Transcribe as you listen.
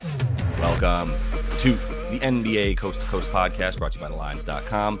Welcome to the NBA Coast to Coast podcast brought to you by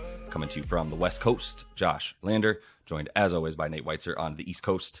TheLines.com. Coming to you from the West Coast, Josh Lander, joined as always by Nate Weitzer on the East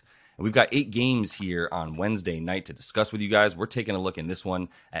Coast. And we've got 8 games here on Wednesday night to discuss with you guys. We're taking a look in this one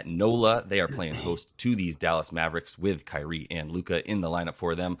at NOLA. They are playing host to these Dallas Mavericks with Kyrie and Luka in the lineup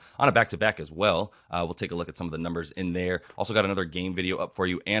for them on a back-to-back as well. We'll take a look at some of the numbers in there. Also got another game video up for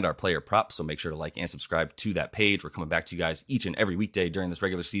you and our player props, so make sure to like and subscribe to that page. We're coming back to you guys each and every weekday during this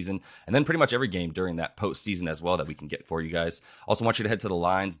regular season, and then pretty much every game during that postseason as well that we can get for you guys. Also want you to head to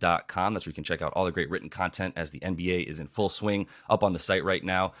thelines.com. That's where you can check out all the great written content as the NBA is in full swing up on the site right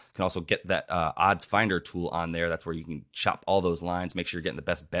now. You can also get that odds finder tool on there. That's where you can shop all those lines. Make sure you're getting the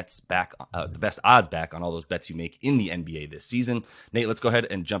best bets back, the best odds back on all those bets you make in the NBA this season. Nate, let's go ahead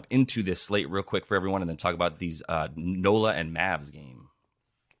and jump into this slate real quick for everyone, and then talk about these NOLA and Mavs game.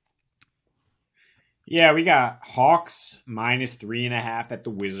 Yeah, we got Hawks minus 3.5 at the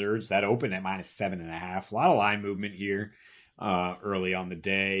Wizards. That opened at minus 7.5. A lot of line movement here early on the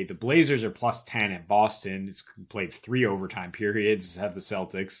day. The Blazers are plus 10 at Boston. It's played 3 overtime periods, have the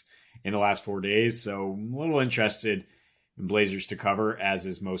Celtics in the last 4 days. So I'm a little interested in Blazers to cover, as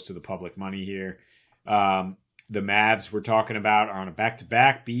is most of the public money here. The Mavs we're talking about are on a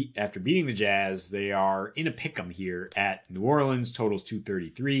back-to-back beat after beating the Jazz. They are in a pick'em here at New Orleans. Totals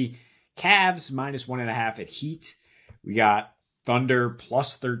 233. Cavs minus 1.5 at Heat. We got Thunder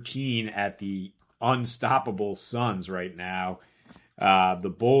plus 13 at the unstoppable Suns right now.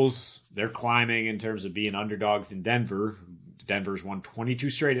 The Bulls, they're climbing in terms of being underdogs in Denver. Denver's won 22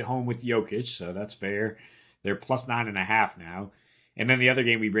 straight at home with Jokic, so that's fair. They're plus 9.5 now. And then the other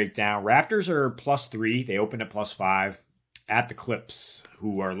game we break down, Raptors are plus 3. They opened at plus 5 at the Clips,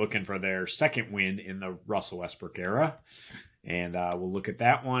 who are looking for their second win in the Russell Westbrook era. And we'll look at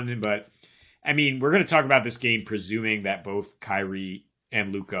that one. But, I mean, we're going to talk about this game presuming that both Kyrie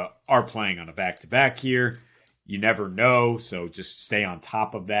and Luka are playing on a back-to-back here. You never know, so just stay on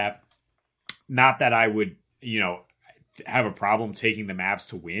top of that. Not that I would, have a problem taking the Mavs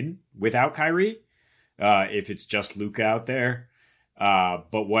to win without Kyrie, if it's just Luka out there.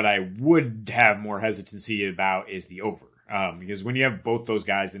 But what I would have more hesitancy about is the over. Because when you have both those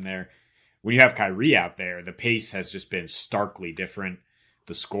guys in there, when you have Kyrie out there, the pace has just been starkly different.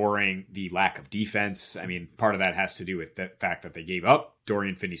 The scoring, the lack of defense. I mean, part of that has to do with the fact that they gave up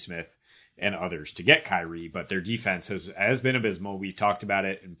Dorian Finney-Smith and others to get Kyrie, but their defense has been abysmal. We talked about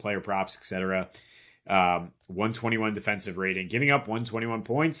it in player props, etc. 121 defensive rating, giving up 121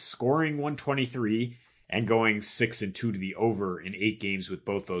 points, scoring 123, and going 6-2 to the over in 8 games with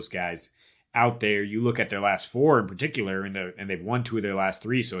both those guys out there. You look at their last 4 in particular, and they've won 2 of their last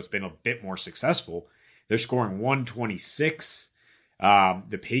 3, so it's been a bit more successful. They're scoring 126.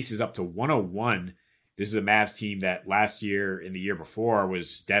 The pace is up to 101. This is a Mavs team that last year and the year before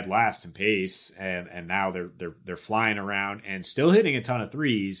was dead last in pace, and now they're flying around and still hitting a ton of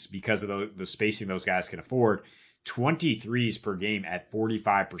threes because of the spacing those guys can afford. 20 threes per game at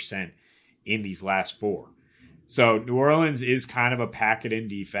 45% in these last 4. So New Orleans is kind of a pack-it-in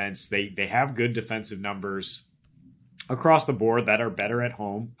defense. They have good defensive numbers across the board that are better at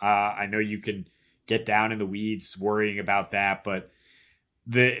home. I know you can get down in the weeds worrying about that, but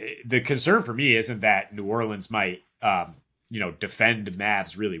the concern for me isn't that New Orleans might defend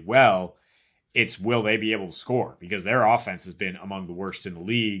Mavs really well. It's will they be able to score, because their offense has been among the worst in the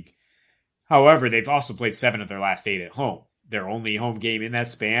league. However, they've also played 7 of their last 8 at home. Their only home game in that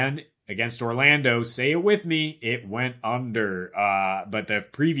span against Orlando, say it with me, it went under. But the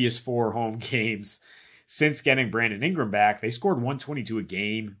previous 4 home games since getting Brandon Ingram back, they scored 122 a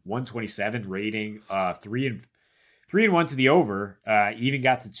game, 127 rating, 3-1 to the over, even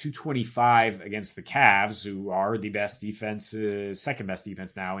got to 225 against the Cavs, who are the best defense, second best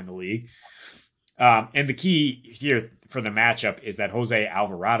defense now in the league. And the key here for the matchup is that Jose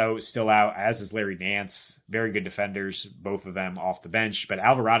Alvarado is still out, as is Larry Nance. Very good defenders, both of them off the bench. But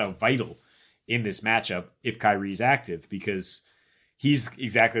Alvarado vital in this matchup if Kyrie's active, because he's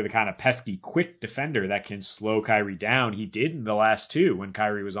exactly the kind of pesky, quick defender that can slow Kyrie down. He did in the last 2 when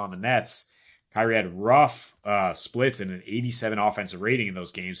Kyrie was on the Nets. Kyrie had rough splits and an 87 offensive rating in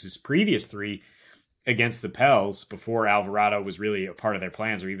those games. His previous 3 against the Pels, before Alvarado was really a part of their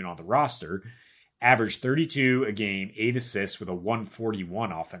plans or even on the roster, averaged 32 a game, 8 assists with a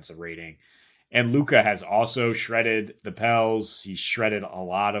 141 offensive rating. And Luka has also shredded the Pels. He's shredded a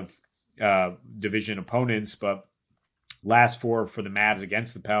lot of division opponents, but last 4 for the Mavs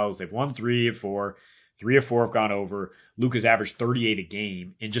against the Pels, they've won 3 of 4. 3 of 4 have gone over. Luka's averaged 38 a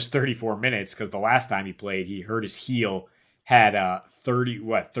game in just 34 minutes, because the last time he played, he hurt his heel, had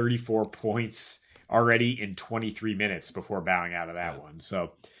 34 points already in 23 minutes before bowing out of that one.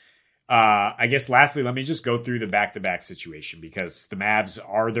 So I guess lastly, let me just go through the back-to-back situation because the Mavs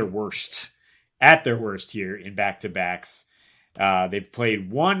are at their worst here in back-to-backs. They've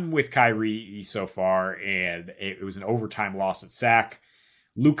played one with Kyrie so far, and it was an overtime loss at Sac.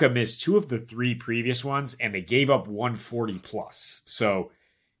 Luka missed 2 of the 3 previous ones, and they gave up 140 plus. So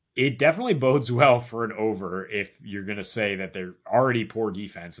it definitely bodes well for an over if you're going to say that their already poor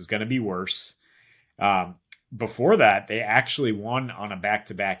defense is going to be worse. Before that, they actually won on a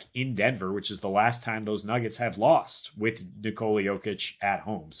back-to-back in Denver, which is the last time those Nuggets have lost with Nikola Jokic at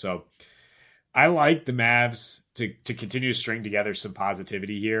home. So I like the Mavs to continue to string together some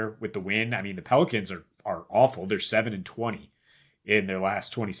positivity here with the win. I mean, the Pelicans are awful. They're 7-20 in their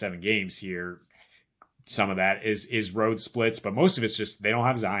last 27 games here. Some of that is road splits, but most of it's just they don't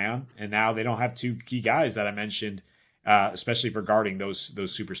have Zion, and now they don't have 2 key guys that I mentioned, especially for guarding those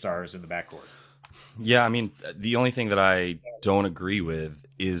superstars in the backcourt. Yeah, I mean, the only thing that I don't agree with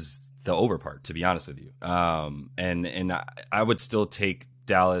is the over part, to be honest with you. And I would still take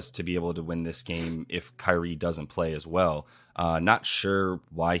Dallas to be able to win this game if Kyrie doesn't play as well. Not sure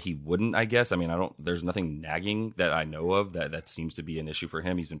why he wouldn't, I guess. I mean, there's nothing nagging that I know of that seems to be an issue for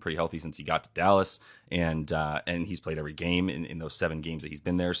him. He's been pretty healthy since he got to Dallas, and he's played every game in those 7 games that he's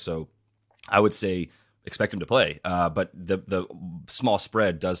been there. So I would say expect him to play. But the small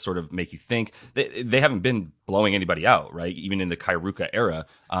spread does sort of make you think they haven't been blowing anybody out, right? Even in the Kairuka era,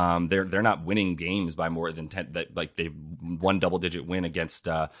 they're not winning games by more than 10. Like they've won double-digit win against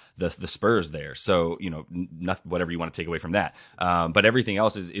the Spurs there. So whatever you want to take away from that. But everything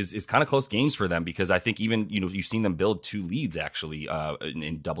else is kind of close games for them because I think even you've seen them build 2 leads actually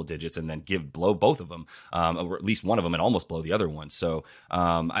in double digits and then blow both of them, or at least one of them, and almost blow the other one. So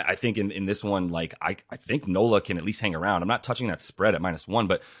I think in this one, like I think NOLA can at least hang around. I'm not touching that spread at -1,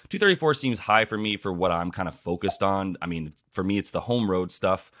 but 234 seems high for me for what I'm kind of focused on. I mean, for me, it's the home road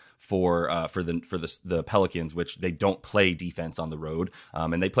stuff for the Pelicans, which they don't play defense on the road,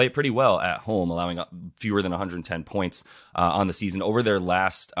 and they play it pretty well at home, allowing fewer than 110 points on the season over their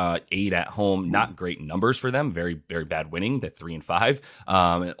last 8 at home. Not great numbers for them, very very bad winning. They're 3-5,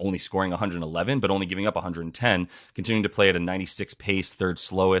 only scoring 111, but only giving up 110. Continuing to play at a 96 pace, 3rd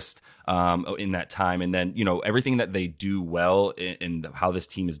slowest in that time, and then everything that they do well and how this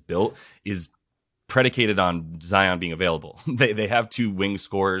team is built is predicated on Zion being available. They have 2 wing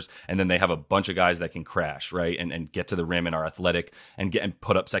scorers, and then they have a bunch of guys that can crash, right, and get to the rim and are athletic and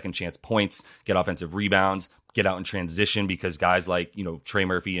put up second chance points, get offensive rebounds, get out in transition because guys like Trey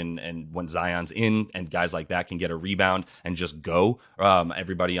Murphy and when Zion's in and guys like that can get a rebound and just go.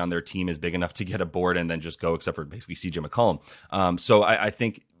 Everybody on their team is big enough to get a board and then just go, except for basically CJ McCollum. So I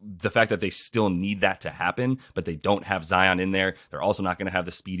think the fact that they still need that to happen, but they don't have Zion in there. They're also not going to have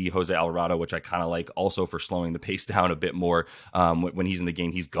the speedy Jose Alvarado, which I kind of like also for slowing the pace down a bit more when he's in the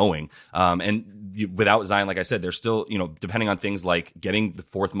game, he's going. And without Zion, like I said, they're still, depending on things like getting the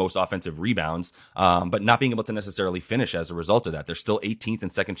 4th most offensive rebounds, but not being able to necessarily finish as a result of that. They're still 18th in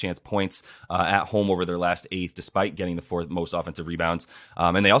second chance points at home over their last 8th, despite getting the 4th most offensive rebounds.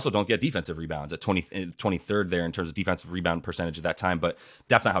 And they also don't get defensive rebounds at 23rd there in terms of defensive rebound percentage at that time, but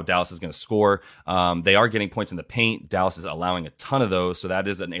that's not how Dallas is going to score. They are getting points in the paint. Dallas is allowing a ton of those, so that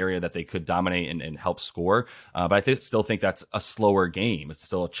is an area that they could dominate and help score. But I still think that's a slower game. It's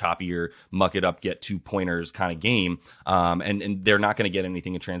still a choppier, muck it up, get 2-pointers kind of game. And they're not going to get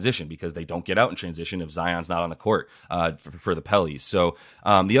anything in transition because they don't get out in transition if Zion's not on the court for the Pellies. So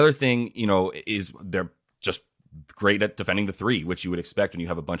the other thing, is they're just great at defending the 3, which you would expect when you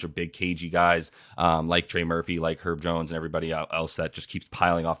have a bunch of big cagey guys like Trey Murphy, like Herb Jones, and everybody else that just keeps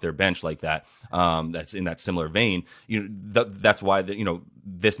piling off their bench like that. That's in that similar vein. That's why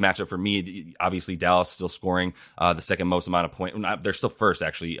this matchup for me, obviously Dallas still scoring the 2nd most amount of points. They're still 1st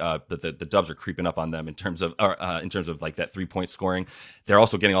actually, but the Dubs are creeping up on them in terms of like that 3-point scoring. They're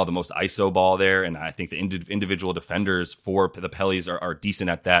also getting all the most ISO ball there, and I think the individual defenders for the Pellies are decent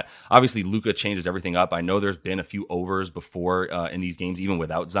at that. Obviously, Luka changes everything up. I know there's been a few overs before in these games, even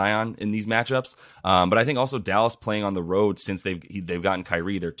without Zion in these matchups. But I think also Dallas playing on the road since they've gotten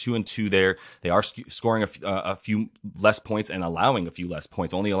Kyrie, they're 2-2 there. They are scoring a few less points and allowing a few less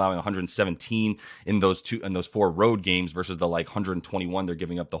points, only allowing 117 in those 4 road games versus the 121 they're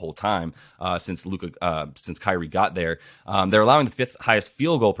giving up the whole time since Kyrie got there. They're allowing the 5th highest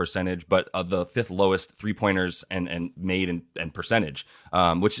field goal percentage, but the 5th lowest 3-pointers and made and percentage,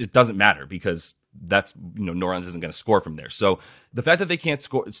 which it doesn't matter because that's, New Orleans isn't going to score from there. So the fact that they can't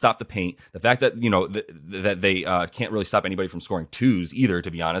stop the paint, the fact that, that they can't really stop anybody from scoring twos either,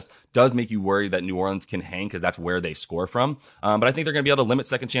 to be honest, does make you worry that New Orleans can hang because that's where they score from. But I think they're going to be able to limit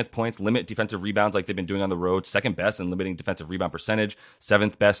second chance points, limit defensive rebounds like they've been doing on the road, second best in limiting defensive rebound percentage,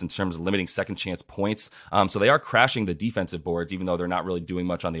 seventh best in terms of limiting second chance points. So they are crashing the defensive boards, even though they're not really doing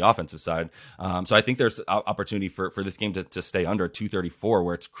much on the offensive side. So I think there's opportunity for this game to stay under 234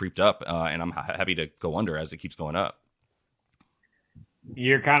 where it's creeped up, and I'm happy to go under as it keeps going up.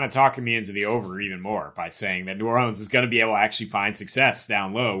 You're kind of talking me into the over even more by saying that New Orleans is going to be able to actually find success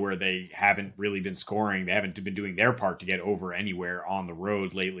down low where they haven't really been scoring. They haven't been doing their part to get over anywhere on the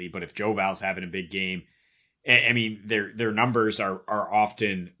road lately. But if Joe Val's having a big game, I mean, their numbers are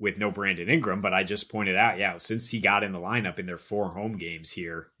often with no Brandon Ingram. But I just pointed out, since he got in the lineup in their 4 home games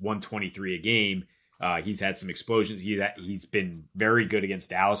here, 123 a game, he's had some explosions. He's been very good against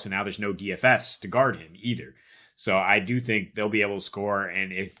Dallas, and now there's no DFS to guard him either. So I do think they'll be able to score,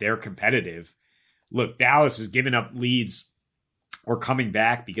 and if they're competitive, look, Dallas has given up leads or coming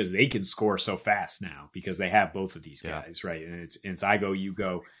back because they can score so fast now because they have both of these guys, right? And it's I go, you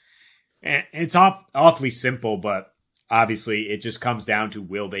go. And it's awfully simple, but obviously it just comes down to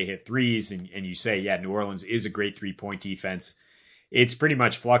will they hit threes? And you say, New Orleans is a great 3-point defense. It's pretty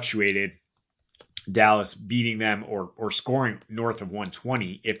much fluctuated. Dallas beating them or scoring north of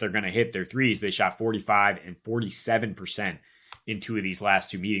 120 if they're going to hit their threes. They shot 45 and 47% in 2 of these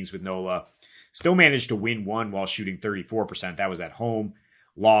last 2 meetings with Nola. Still managed to win one while shooting 34%. That was at home.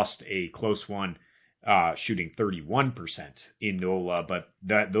 Lost a close one shooting 31% in Nola. But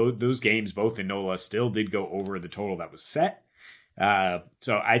those games, both in Nola, still did go over the total that was set.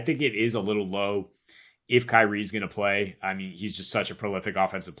 So I think it is a little low. If Kyrie's going to play, I mean, he's just such a prolific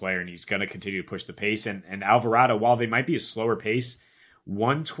offensive player, and he's going to continue to push the pace. And Alvarado, while they might be a slower pace,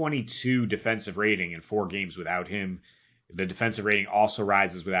 122 defensive rating in 4 games without him. The defensive rating also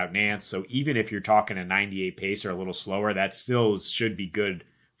rises without Nance. So even if you're talking a 98 pace or a little slower, that still should be good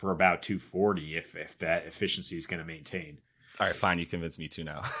for about 240 if that efficiency is going to maintain. All right, fine. You convinced me too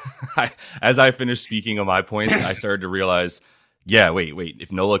now. As I finished speaking on my points, I started to realize, wait.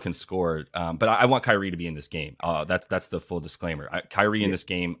 If Nola can score, but I want Kyrie to be in this game. That's the full disclaimer. Kyrie in this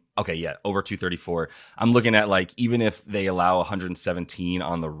game, over 234. I'm looking at even if they allow 117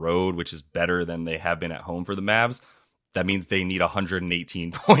 on the road, which is better than they have been at home for the Mavs, that means they need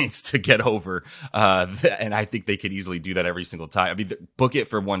 118 points to get over. And I think they could easily do that every single time. I mean, book it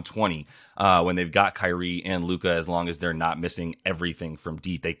for 120 when they've got Kyrie and Luka, as long as they're not missing everything from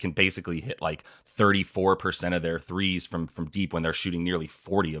deep. They can basically hit 34% of their threes from deep when they're shooting nearly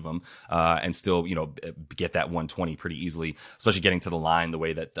 40 of them and still, get that 120 pretty easily, especially getting to the line the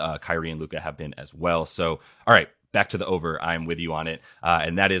way that Kyrie and Luka have been as well. So, all right. Back to the over. I'm with you on it.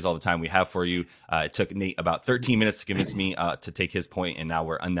 And that is all the time we have for you. It took Nate about 13 minutes to convince me to take his point, and now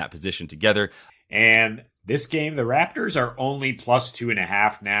we're in that position together. And this game, the Raptors are only plus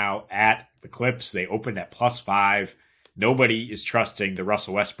 2.5 now at the Clips. They opened at plus 5. Nobody is trusting the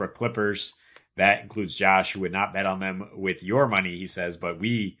Russell Westbrook Clippers. That includes Josh, who would not bet on them with your money, he says. But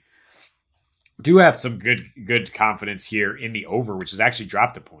we do have some good confidence here in the over, which has actually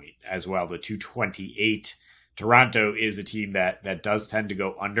dropped a point as well to 228. Toronto is a team that does tend to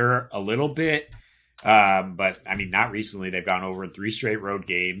go under a little bit. But, I mean, not recently. They've gone over in 3 straight road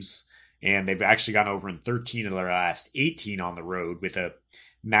games, and they've actually gone over in 13 of their last 18 on the road with a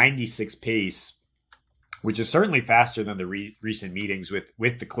 96 pace, which is certainly faster than the recent meetings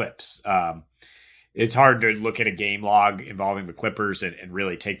with the Clips. It's hard to look at a game log involving the Clippers and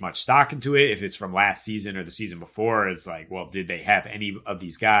really take much stock into it. If it's from last season or the season before, it's like, well, did they have any of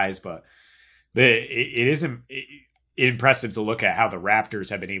these guys? But it isn't impressive to look at how the Raptors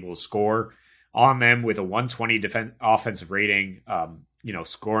have been able to score on them with a 120 offensive rating,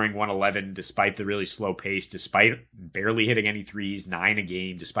 scoring 111 despite the really slow pace, despite barely hitting any threes, 9 a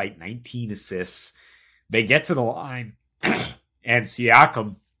game, despite 19 assists. They get to the line, and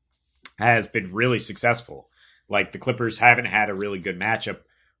Siakam has been really successful. The Clippers haven't had a really good matchup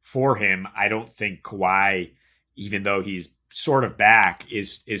for him. I don't think Kawhi, even though he's sort of back,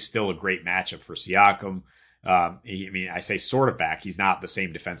 is still a great matchup for Siakam. I say sort of back. He's not the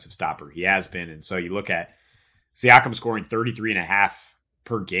same defensive stopper he has been. And so you look at Siakam scoring 33.5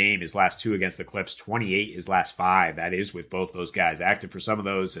 per game his last 2 against the Clips, 28 his last 5. That is with both those guys active for some of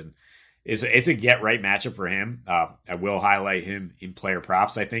those. And it's a get-right matchup for him. I will highlight him in player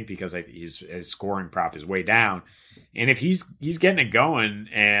props, I think, because his scoring prop is way down. And if he's getting it going,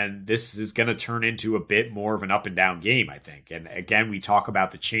 and this is going to turn into a bit more of an up-and-down game, I think. And again, we talk about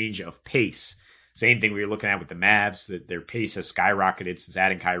the change of pace. Same thing we were looking at with the Mavs, that their pace has skyrocketed since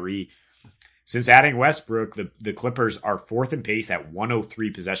adding Kyrie. since adding Westbrook, the Clippers are fourth in pace at 103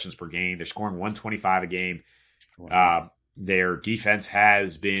 possessions per game. They're scoring 125 a game. Their defense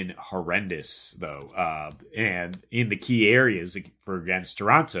has been horrendous, though, and in the key areas for against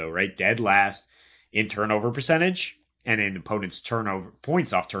Toronto, right, dead last in turnover percentage and in opponents' turnover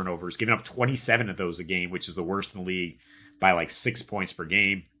points off turnovers, giving up 27 of those a game, which is the worst in the league by like 6 points per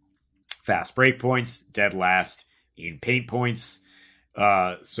game. Fast break points, dead last in paint points.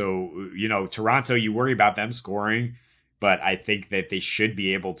 So Toronto, you worry about them scoring, but I think that they should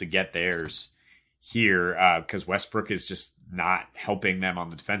be able to get theirs here because Westbrook is just not helping them on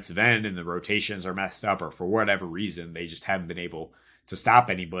the defensive end, and the rotations are messed up, or for whatever reason they just haven't been able to stop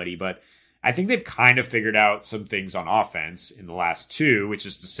anybody. But I think they've kind of figured out some things on offense in the last two, which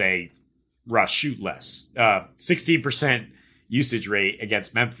is to say, Russ, shoot less. 16% usage rate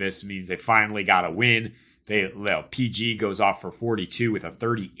against Memphis means they finally got a win. PG goes off for 42 with a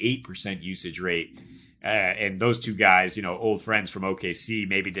 38% usage rate. And those two guys, old friends from OKC,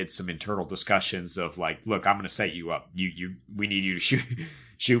 maybe did some internal discussions of like, look, I'm going to set you up. We need you to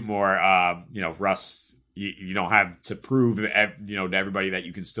shoot more. Russ, you don't have to prove, to everybody that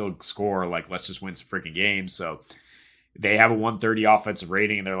you can still score. Like, let's just win some freaking games. So they have a 130 offensive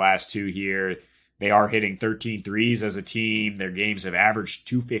rating in their last two here. They are hitting 13 threes as a team. Their games have averaged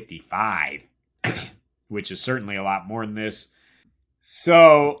 255, which is certainly a lot more than this.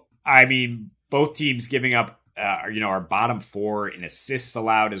 So, I mean, both teams giving up, are bottom four in assists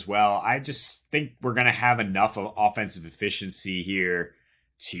allowed as well. I just think we're going to have enough of offensive efficiency here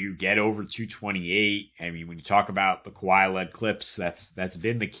to get over 228. I mean, when you talk about the Kawhi-led Clips, that's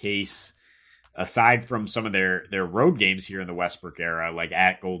been the case. Aside from some of their road games here in the Westbrook era, like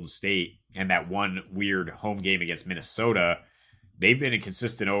at Golden State and that one weird home game against Minnesota, they've been a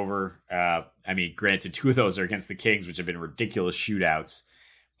consistent over. Granted, two of those are against the Kings, which have been ridiculous shootouts.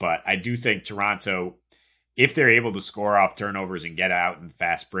 But I do think Toronto, if they're able to score off turnovers and get out in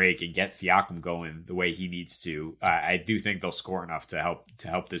fast break and get Siakam going the way he needs to, I do think they'll score enough to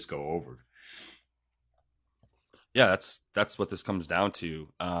help this go over. Yeah, that's what this comes down to.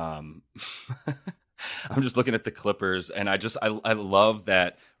 I'm just looking at the Clippers, and I love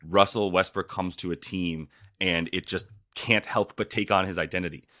that Russell Westbrook comes to a team and it just can't help but take on his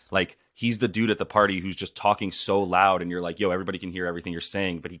identity. Like, he's the dude at the party who's just talking so loud, and you're like, yo, everybody can hear everything you're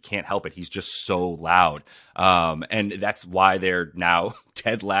saying, but he can't help it. He's just so loud. And that's why they're now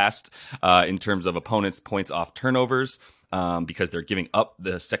dead last in terms of opponents' points off turnovers. Because they're giving up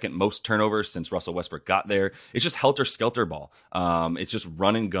the second most turnovers since Russell Westbrook got there. It's just helter-skelter ball. It's just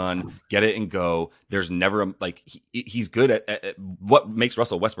run and gun, get it and go. There's never he's good at what makes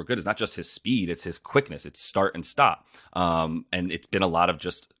Russell Westbrook good is not just his speed, it's his quickness. It's start and stop. And it's been a lot of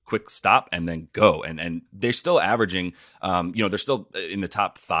just quick stop and then go. And they're still averaging, they're still in the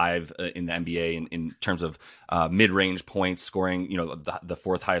top 5 in the NBA in terms of mid-range points, scoring, the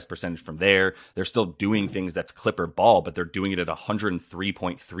fourth highest percentage from there. They're still doing things that's Clipper ball, but they're doing it at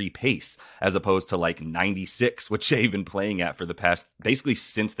 103.3 pace as opposed to like 96, which they've been playing at for the past, basically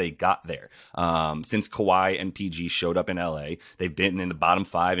since they got there. Since Kawhi and PG showed up in LA, they've been in the bottom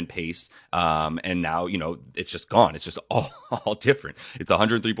 5 in pace. And now, it's just gone. It's just all different. It's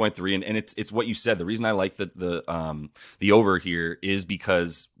 103.3. And it's what you said. The reason I like the over here is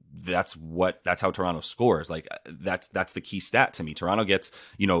because that's how Toronto scores. Like that's the key stat to me. Toronto gets,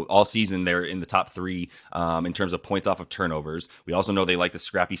 all season they're in the top 3 in terms of points off of turnovers. We also know they like the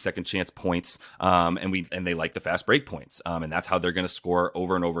scrappy second chance points, and they like the fast break points. And that's how they're going to score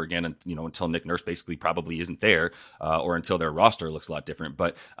over and over again, and until Nick Nurse basically probably isn't there, or until their roster looks a lot different.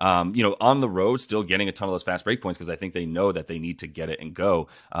 But on the road, still getting a ton of those fast break points because I think they know that they need to get it and go.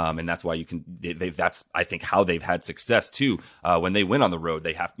 And that's why that's I think how they've had success too. When they win on the road,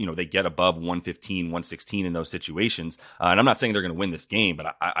 they have they get above 115, 116 in those situations. And I'm not saying they're going to win this game,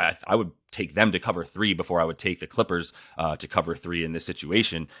 but I would take them to cover 3 before I would take the Clippers to cover 3 in this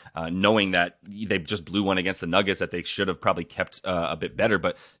situation, knowing that they just blew one against the Nuggets that they should have probably kept a bit better.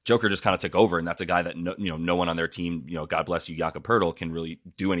 But Joker just kind of took over, and that's a guy that no one on their team, God bless you, Jakob Poeltl, can really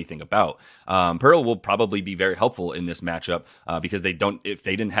do anything about. Poeltl will probably be very helpful in this matchup because if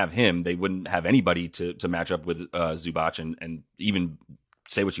they didn't have him, they wouldn't have anybody to match up with Zubac and even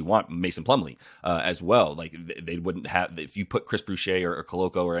say what you want, Mason Plumlee as well. Like they wouldn't have, if you put Chris Boucher or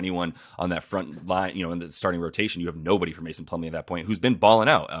Koloko or anyone on that front line, in the starting rotation, you have nobody for Mason Plumlee at that point, who's been balling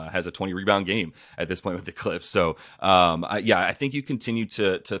out, has a 20 rebound game at this point with the Clips. So I think you continue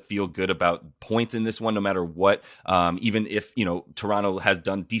to feel good about points in this one, no matter what. Even if, Toronto has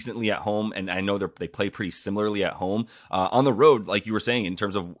done decently at home, and I know they play pretty similarly at home, on the road, like you were saying, in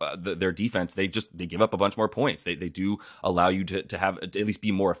terms of their defense, they give up a bunch more points. They do allow you to have at least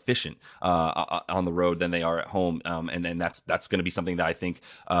least be more efficient on the road than they are at home. And then that's going to be something that I think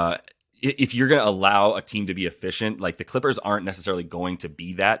if you're going to allow a team to be efficient, like the Clippers aren't necessarily going to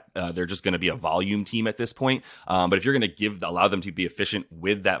be that. They're just going to be a volume team at this point. But if you're going to allow them to be efficient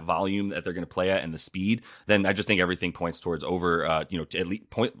with that volume that they're going to play at and the speed, then I just think everything points towards over, at least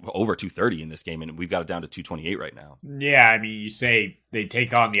over 230 in this game. And we've got it down to 228 right now. Yeah. I mean, you say they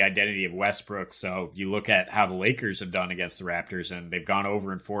take on the identity of Westbrook. So you look at how the Lakers have done against the Raptors, and they've gone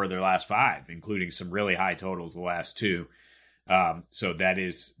over in 4 of their last 5, including some really high totals the last 2. So that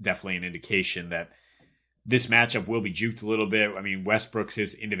is definitely an indication that this matchup will be juked a little bit. I mean, Westbrook's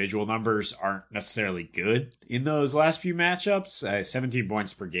his individual numbers aren't necessarily good in those last few matchups. 17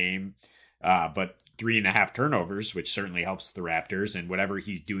 points per game, but 3.5 turnovers, which certainly helps the Raptors. And whatever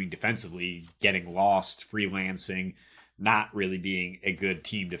he's doing defensively, getting lost, freelancing, not really being a good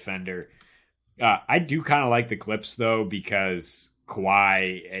team defender. I do kind of like the Clips though, because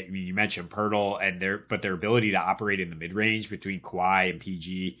Kawhi, I mean, you mentioned Poeltl and their ability to operate in the mid range between Kawhi and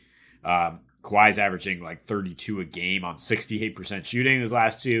PG. Kawhi's averaging like 32 a game on 68% shooting in his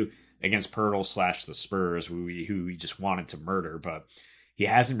last 2 against Poeltl / the Spurs, who he just wanted to murder. But he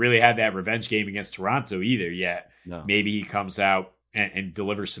hasn't really had that revenge game against Toronto either yet. No. Maybe he comes out and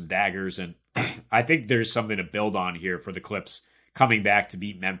delivers some daggers. And I think there's something to build on here for the Clips coming back to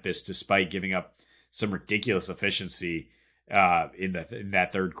beat Memphis despite giving up some ridiculous efficiency in that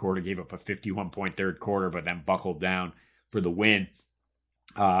third quarter. Gave up a 51-point third quarter, but then buckled down for the win.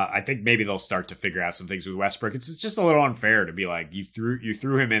 I think maybe they'll start to figure out some things with Westbrook. It's just a little unfair to be like, you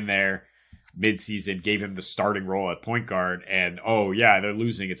threw him in there midseason, gave him the starting role at point guard, and oh yeah, they're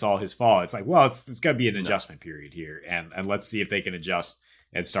losing, it's all his fault. It's like, well, it's got to be an adjustment period here, and let's see if they can adjust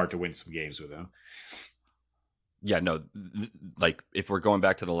and start to win some games with him. Yeah, no, like if we're going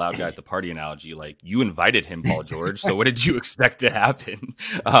back to the loud guy at the party analogy, like you invited him, Paul George. So what did you expect to happen?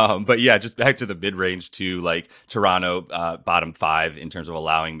 But yeah, just back to the mid range too, like Toronto, bottom 5 in terms of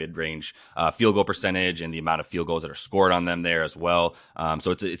allowing mid range field goal percentage and the amount of field goals that are scored on them there as well.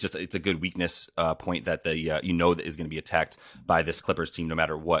 So it's a good weakness point that that is going to be attacked by this Clippers team no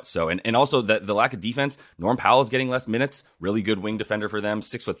matter what. So and also the lack of defense. Norm Powell is getting less minutes. Really good wing defender for them,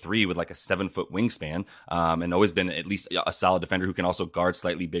 6'3" with like a 7-foot wingspan, and always been at least a solid defender who can also guard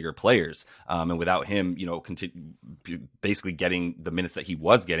slightly bigger players. And without him, basically getting the minutes that he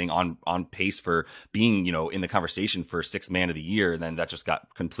was getting on pace for being, in the conversation for 6th man of the year, and then that just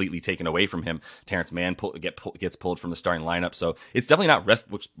got completely taken away from him. Terrence Mann gets pulled from the starting lineup. So it's definitely not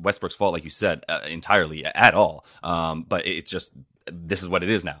Westbrook's fault, like you said, entirely at all. But it's just, this is what it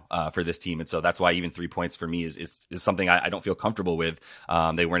is now for this team. And so that's why even 3 points for me is something I don't feel comfortable with.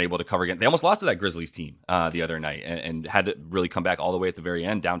 They weren't able to cover again. They almost lost to that Grizzlies team the other night and had to really come back all the way at the very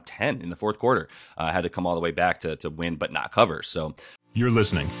end, down 10 in the fourth quarter. Had to come all the way back to win, but not cover. So you're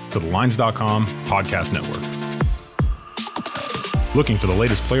listening to the Lines.com podcast network. Looking for the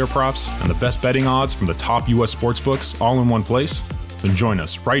latest player props and the best betting odds from the top U.S. sportsbooks all in one place? Then join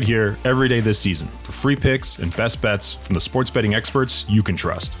us right here every day this season for free picks and best bets from the sports betting experts you can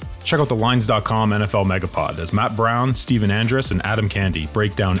trust. Check out the Lines.com NFL Megapod as Matt Brown, Steven Andress, and Adam Candy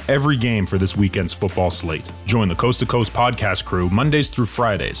break down every game for this weekend's football slate. Join the Coast to Coast podcast crew Mondays through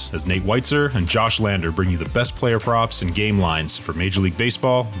Fridays as Nate Weitzer and Josh Lander bring you the best player props and game lines for Major League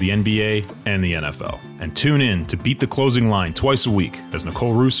Baseball, the NBA, and the NFL. And tune in to Beat the Closing Line twice a week as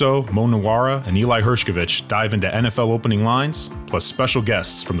Nicole Russo, Mo Nawara, and Eli Hershkovich dive into NFL opening lines, plus special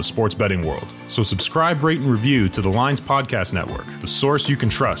guests from the sports betting world. So subscribe, rate, and review to the Lines Podcast Network, the source you can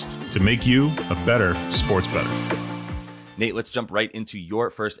trust to make you a better sports bettor. Nate, let's jump right into your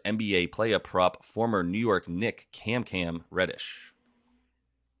first NBA play-a prop, former New York Knick Cam Reddish.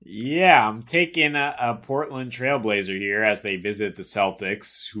 Yeah, I'm taking a Portland Trailblazer here as they visit the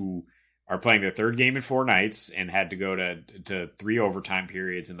Celtics, who are playing their third game in 4 nights and had to go to 3 overtime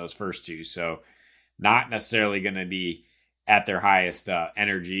periods in those first 2. So not necessarily going to be at their highest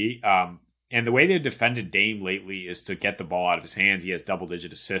energy. And the way they've defended Dame lately is to get the ball out of his hands. He has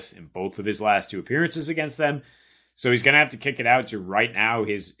double-digit assists in both of his last 2 appearances against them. So he's going to have to kick it out to right now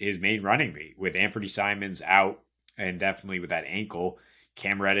his main running mate. With Anthony Simons out and definitely with that ankle,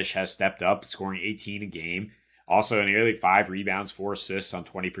 Cam Reddish has stepped up, scoring 18 a game. Also nearly 5 rebounds, 4 assists on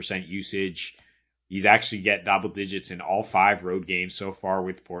 20% usage. He's actually get double digits in all 5 road games so far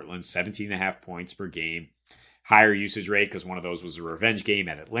with Portland, 17.5 points per game. Higher usage rate because one of those was a revenge game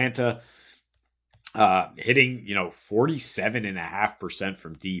at Atlanta. Hitting, 47.5%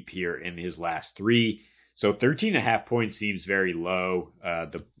 from deep here in his last 3. So 13.5 points seems very low.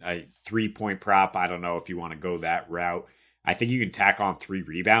 The 3-point prop, I don't know if you want to go that route. I think you can tack on 3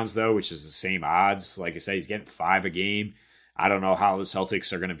 rebounds, though, which is the same odds. Like I said, he's getting 5 a game. I don't know how the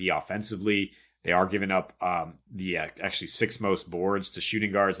Celtics are going to be offensively. They are giving up the actually 6th most boards to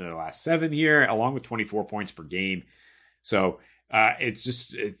shooting guards in their last 7 here, along with 24 points per game. So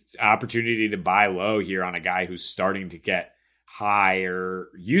it's an opportunity to buy low here on a guy who's starting to get higher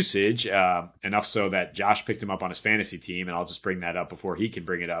usage, enough so that Josh picked him up on his fantasy team, and I'll just bring that up before he can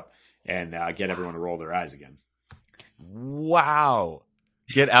bring it up and get everyone to roll their eyes again. Wow.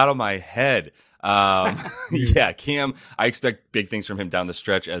 Get out of my head. Yeah, Cam, I expect big things from him down the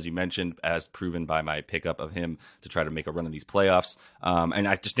stretch, as you mentioned, as proven by my pickup of him to try to make a run in these playoffs. And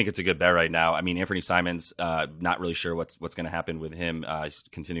I just think it's a good bet right now. I mean, Anthony Simons, not really sure what's going to happen with him. He's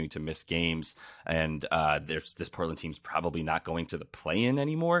continuing to miss games, and this Portland team's probably not going to the play-in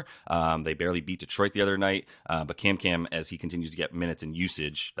anymore. They barely beat Detroit the other night, but Cam, as he continues to get minutes and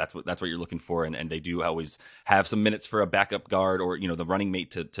usage, that's what you're looking for. And they do always have some minutes for a backup guard, or the running mate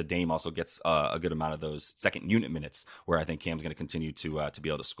to Dame also gets a good amount of those second unit minutes, where I think Cam's going to continue to be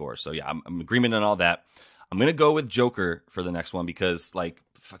able to score. So yeah, I'm in agreement on all that. I'm going to go with Joker for the next one because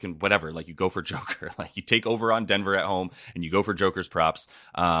fucking whatever, you go for Joker, you take over on Denver at home and you go for Joker's props.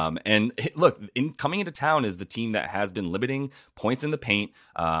 And look, coming into town is the team that has been limiting points in the paint.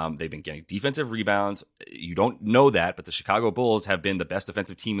 They've been getting defensive rebounds. You don't know that, but the Chicago Bulls have been the best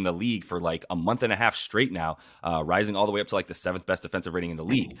defensive team in the league for a month and a half straight now, rising all the way up to the 7th best defensive rating in the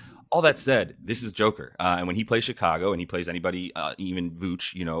league. All that said, this is Joker. And when he plays Chicago and he plays anybody, even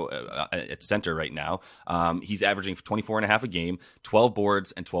Vooch, at center right now, he's averaging 24.5 a game, 12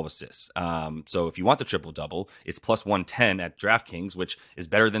 boards, and 12 assists. So if you want the triple-double, it's plus 110 at DraftKings, which is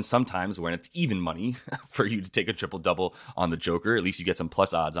better than sometimes when it's even money for you to take a triple-double on the Joker. At least you get some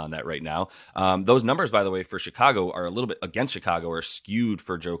plus odds on that right now. Those numbers, by the way, for Chicago are a little bit against Chicago, are skewed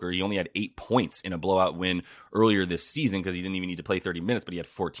for Joker. He only had 8 points in a blowout win earlier this season because he didn't even need to play 30 minutes, but he had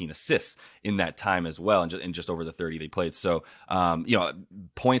 14 assists in that time as well, and just over the 30 they played. So,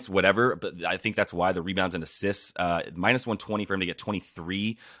 points, whatever, but I think that's why the rebounds and assists, minus 120 for him to get 23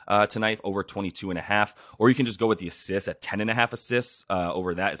 tonight, over 22.5, or you can just go with the assists at 10.5 assists.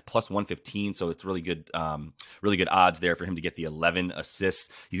 Over that is plus 115, so it's really good odds there for him to get the 11 assists.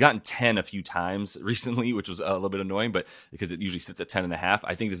 He's gotten 10 a few times recently, which was a little bit annoying, but because it usually sits at 10.5.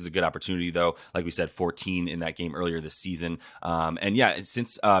 I think this is a good opportunity, though. Like we said, 14 in that game earlier this season, and yeah,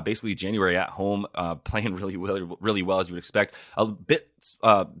 since basically January at home, playing really well as you would expect. A bit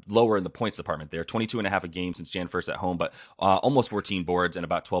lower in the points department there, 22.5 a game since Jan 1st at home, but almost 14 boards and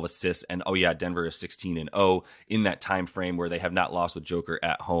about 12 assists. And Denver is 16-0 in that time frame where they have not lost with Joker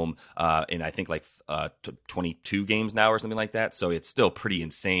at home in I think 22 games now or something like that. So it's still pretty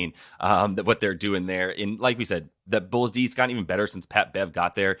insane what they're doing there. And like we said, the Bulls D's gotten even better since Pat Bev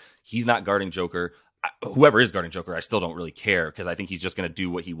got there. He's not guarding Joker. Whoever is guarding Joker, I still don't really care because I think he's just going to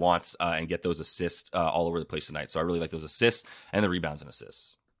do what he wants and get those assists all over the place tonight. So I really like those assists and the rebounds and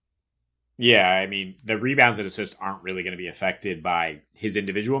assists. Yeah, I mean, the rebounds and assists aren't really going to be affected by his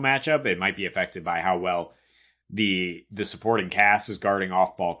individual matchup. It might be affected by how well the supporting cast is guarding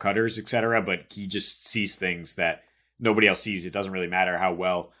off-ball cutters, etc. But he just sees things that nobody else sees. It doesn't really matter how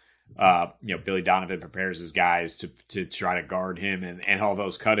well Billy Donovan prepares his guys to try to guard him and all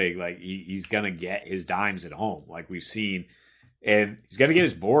those cutting. He's going to get his dimes at home, like we've seen. And he's going to get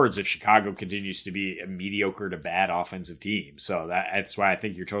his boards if Chicago continues to be a mediocre to bad offensive team. So that's why I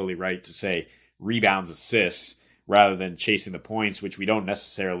think you're totally right to say rebounds, assists, rather than chasing the points, which we don't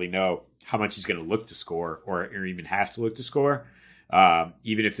necessarily know how much he's going to look to score or even have to look to score.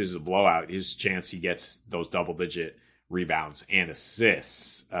 Even if this is a blowout, his chance he gets those double-digit rebounds and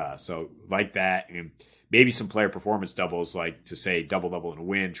assists. So like that, and maybe some player performance doubles, like to say double-double in a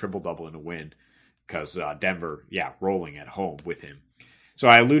win, triple-double in a win, because Denver, rolling at home with him. So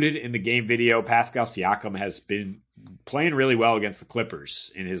I alluded in the game video, Pascal Siakam has been playing really well against the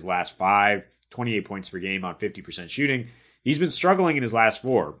Clippers in his last 5, 28 points per game on 50% shooting. He's been struggling in his last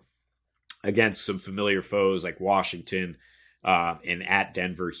 4 against some familiar foes like Washington and at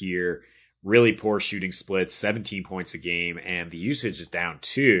Denver here. Really poor shooting splits, 17 points a game, and the usage is down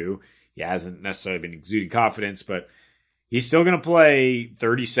 2. He hasn't necessarily been exuding confidence, but he's still going to play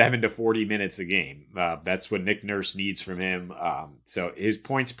 37 to 40 minutes a game. That's what Nick Nurse needs from him. So his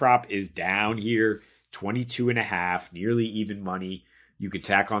points prop is down here, 22.5, nearly even money. You could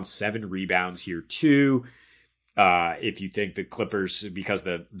tack on 7 rebounds here too. If you think the Clippers, because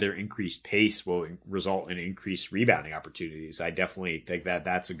their increased pace will result in increased rebounding opportunities, I definitely think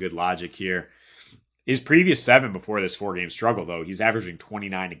that's a good logic here. His previous 7 before this 4-game struggle, though, he's averaging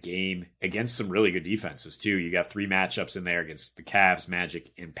 29 a game against some really good defenses, too. You got 3 matchups in there against the Cavs,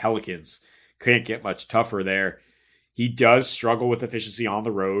 Magic, and Pelicans. Couldn't get much tougher there. He does struggle with efficiency on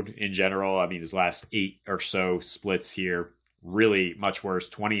the road in general. I mean, his last 8 or so splits here, really much worse,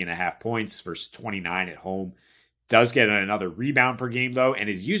 20.5 points versus 29 at home. Does get another rebound per game, though, and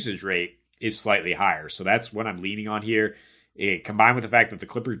his usage rate is slightly higher. So that's what I'm leaning on here. Combined with the fact that the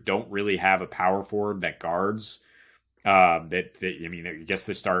Clippers don't really have a power forward that guards I guess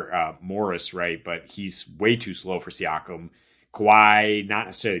they start Morris, right? But he's way too slow for Siakam. Kawhi, not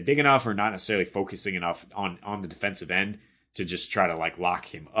necessarily big enough or not necessarily focusing enough on the defensive end to just try to like lock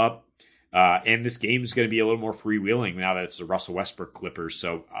him up. And this game is going to be a little more freewheeling now that it's the Russell Westbrook Clippers.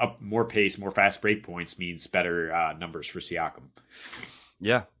 So up more pace, more fast break points means better numbers for Siakam.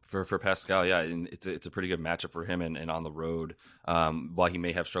 Yeah, for Pascal, yeah, and it's a pretty good matchup for him and on the road. While he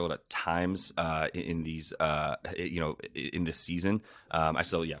may have struggled at times in these, in this season, I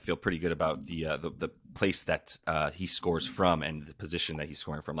still feel pretty good about the place that he scores from and the position that he's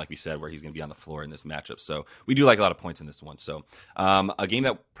scoring from. Like we said, where he's going to be on the floor in this matchup. So we do like a lot of points in this one. So a game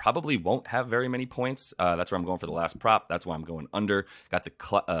that probably won't have very many points. That's where I'm going for the last prop. That's why I'm going under. Got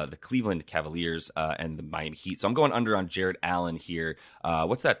the Cleveland Cavaliers and the Miami Heat. So I'm going under on Jared Allen here.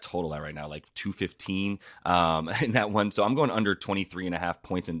 What's that total at right now? Like 215 in that one. So I'm going under 23.5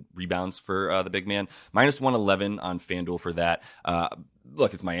 points and rebounds for the big man. Minus 111 on FanDuel for that.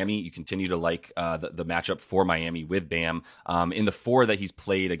 Look, it's Miami. You continue to like the matchup for Miami with Bam. In the 4 that he's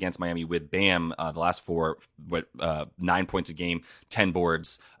played against Miami with Bam, the last 4, 9 points a game, 10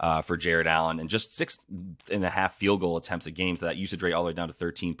 boards for Jared Allen, and just 6.5 field goal attempts a game. So that usage rate all the way down to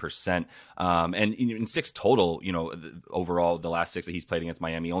 13%. And in 6 total, overall, the last 6 that he's played against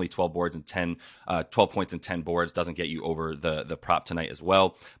Miami, only 12 boards and 12 points and 10 boards doesn't get you over the prop tonight as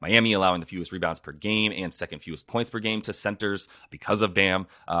well. Miami allowing the fewest rebounds per game and second fewest points per game to centers because of Bam,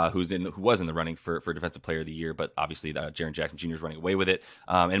 who was in the running for Defensive Player of the Year, but obviously Jaren Jackson Jr. is running away with it.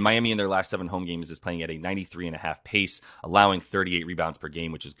 And Miami in their last 7 home games is playing at a 93.5 pace, allowing 38 rebounds per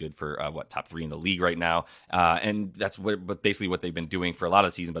game, which is good for top 3 in the league right now. And that's basically what they've been doing for a lot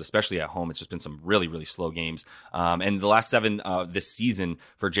of the season, but especially at home, it's just been some really, really slow games. And the last 7 this season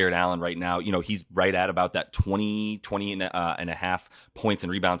for Jared Allen right now, he's right at about that 20 and a half points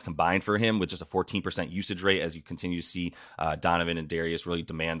and rebounds combined for him, with just a 14% usage rate, as you continue to see Donovan and Darius really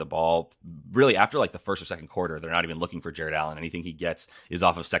demand the ball. Really, after like the first or second quarter, they're not even looking for Jared Allen. Anything he gets is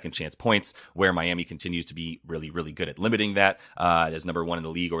off of second chance points, where Miami continues to be really, really good at limiting that, as number 1 in the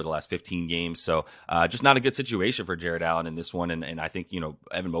league over the last 15 games. So just not a good situation for Jared Allen in this one. And I think,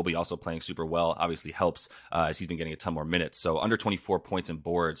 Evan Mobley also playing super well obviously helps, as he's been getting a ton more minutes. So under 24 points and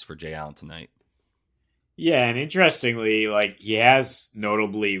boards for Jay Allen tonight. Yeah, and interestingly, he has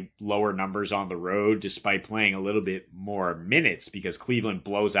notably lower numbers on the road despite playing a little bit more minutes, because Cleveland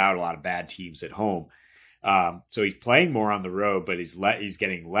blows out a lot of bad teams at home. So he's playing more on the road, but he's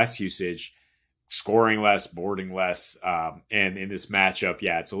getting less usage, scoring less, boarding less. And in this matchup,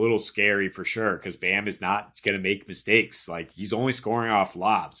 it's a little scary for sure, because Bam is not going to make mistakes. He's only scoring off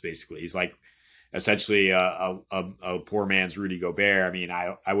lobs, basically. He's essentially a poor man's Rudy Gobert. I mean,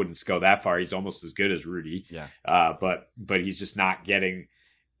 I wouldn't go that far. He's almost as good as Rudy. Yeah. But he's just not getting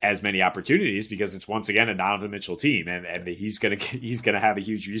as many opportunities, because it's once again a Donovan Mitchell team, and he's gonna have a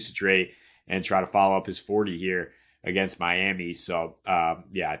huge usage rate and try to follow up his 40 here against Miami. So,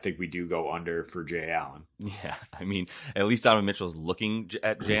 I think we do go under for Jay Allen. Yeah, I mean, at least Donovan Mitchell's looking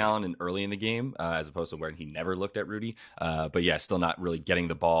at Jay Allen early in the game, as opposed to where he never looked at Rudy. But yeah, still not really getting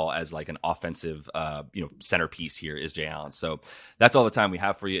the ball as like an offensive, centerpiece here is Jay Allen. So that's all the time we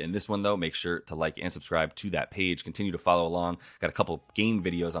have for you in this one, though. Make sure to like and subscribe to that page. Continue to follow along. Got a couple game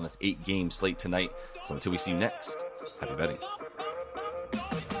videos on this 8-game slate tonight. So until we see you next, happy betting.